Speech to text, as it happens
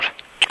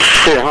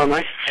Yeah, hi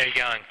mate. How are you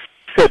going?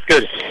 Good,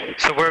 good.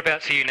 So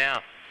whereabouts are you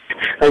now?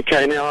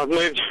 Okay, now I've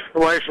moved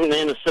away from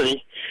the inner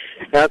city,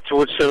 out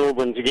towards St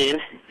Albans again,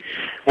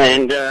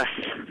 and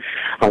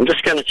I'm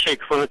just going to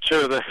check one or two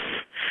of the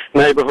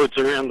neighbourhoods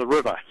around the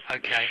river.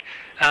 Okay.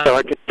 So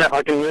I can,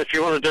 if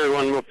you want to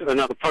do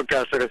another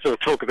podcast, I can sort of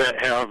talk about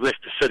how I've left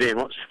the city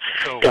and what's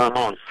going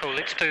on. Cool,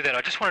 let's do that.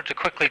 I just wanted to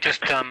quickly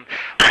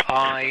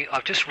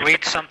I've just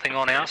read something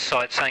on our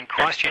site saying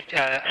Christchurch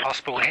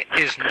Hospital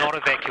is not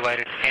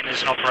evacuated and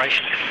is in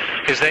operation.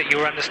 Is that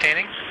your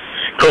understanding?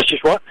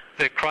 Christchurch what?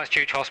 The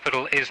Christchurch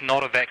Hospital is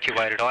not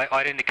evacuated.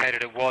 I'd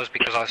indicated it was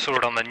because I saw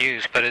it on the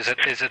news, but is it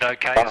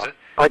okay? Is it?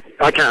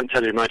 I can't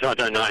tell you, mate. I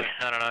don't know.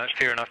 No,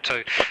 fair enough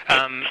too.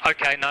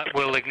 Okay, no,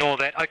 we'll ignore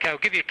that. Okay, I'll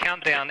give you a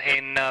countdown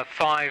in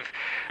 5,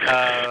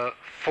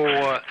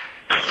 4...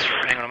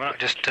 Hang on a minute,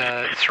 just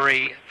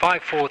 3,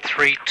 5, 4,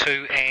 3,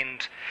 2,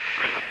 and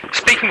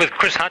speaking with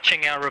Chris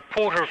Hutching, our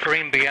reporter for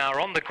NBR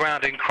on the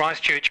ground in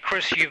Christchurch.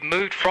 Chris, you've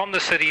moved from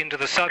the city into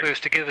the suburbs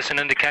to give us an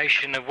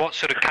indication of what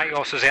sort of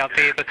chaos is out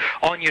there, but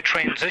on your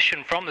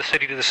transition from the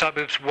city to the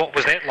suburbs, what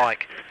was that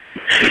like?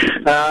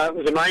 It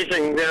was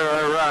amazing. There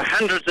are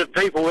hundreds of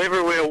people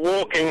everywhere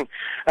walking.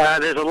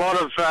 There's a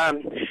lot of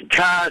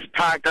cars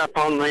parked up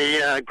on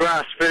the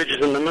grass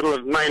verges in the middle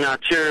of main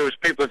arterials.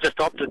 People have just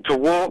opted to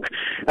walk.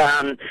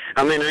 In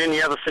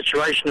any other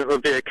situation it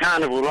would be a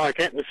carnival-like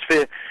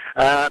atmosphere.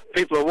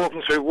 People are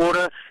walking through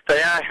water.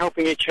 They are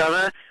helping each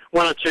other.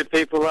 One or two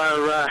people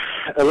are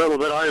a little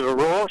bit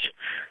overwrought,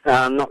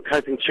 not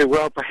coping too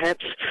well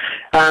perhaps.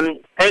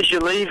 As you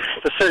leave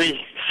the city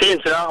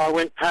centre, I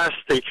went past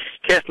the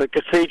Catholic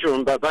Cathedral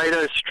on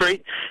Barbados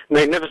Street,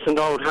 magnificent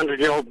old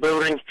 100-year-old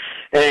building,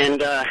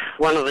 and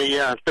one of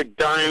the big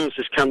domes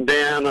has come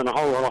down and a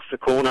whole lot off the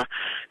corner.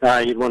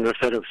 You'd wonder if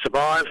that would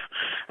survive.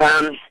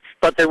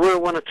 But there were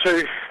one or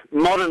two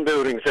modern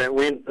buildings that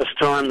went this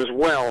time as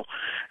well,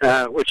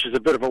 which is a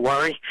bit of a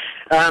worry.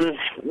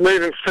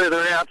 Moving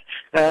further out,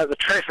 the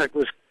traffic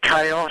was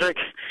chaotic,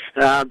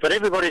 but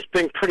everybody's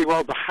been pretty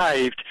well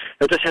behaved.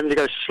 They're just having to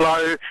go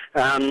slow,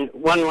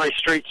 one-way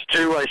streets,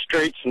 two-way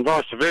streets, and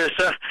vice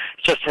versa,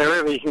 just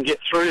however you can get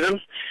through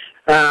them.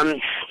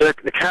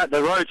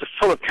 The roads are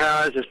full of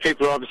cars as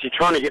people are obviously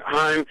trying to get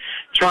home,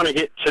 trying to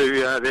get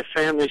to their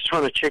families,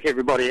 trying to check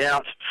everybody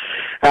out.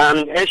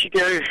 As you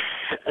go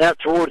out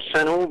towards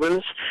St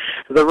Albans,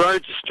 the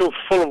roads are still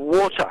full of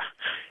water.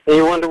 And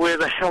you wonder where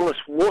the hell this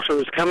water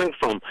is coming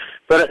from.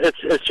 But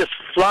it's just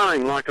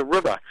flowing like a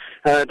river.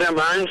 Down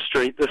my own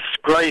street, this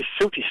grey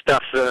silty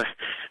stuff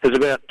is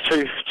about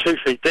 2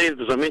 feet deep,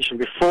 as I mentioned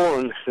before,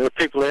 and there are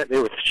people out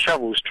there with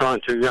shovels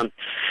trying to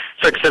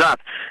fix it up.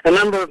 A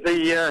number of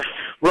the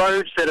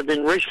roads that have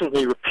been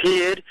recently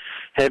repaired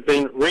have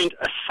been rent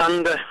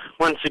asunder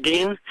once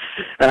again.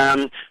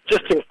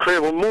 Just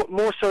incredible.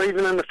 More so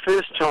even than the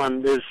first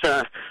time.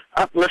 There's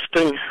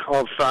uplifting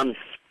of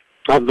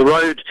the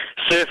road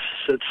surface.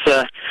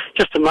 It's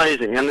just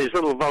amazing, and there's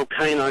little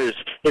volcanoes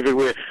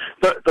everywhere.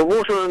 But the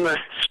water in the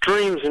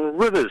streams and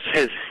rivers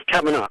has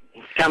come up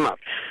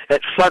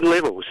at flood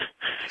levels.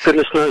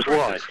 Goodness knows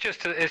why.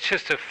 It's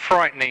just a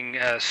frightening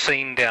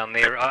scene down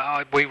there.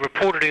 We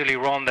reported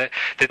earlier on that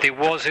there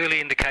was early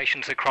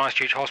indications that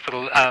Christchurch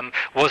Hospital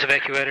was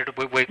evacuated.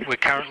 We're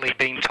currently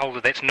being told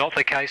that that's not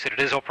the case, that it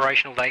is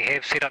operational. They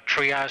have set up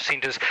triage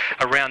centres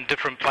around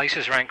different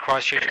places around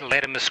Christchurch,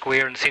 Latimer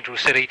Square in Central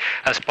City,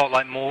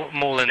 Spotlight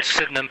Mall in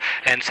Sydenham,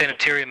 and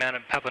Sanitarium out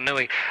in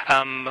Papanui.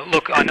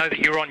 Look, I know that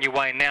you're on your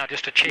way now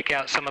just to check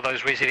out some of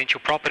those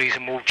residential properties,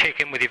 and we'll check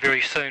in with you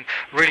very soon.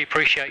 Really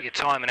appreciate your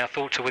time, and our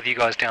thoughts are with you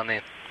guys down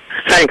there.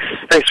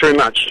 Thanks very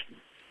much.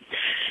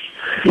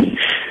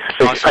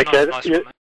 Nice one, mate.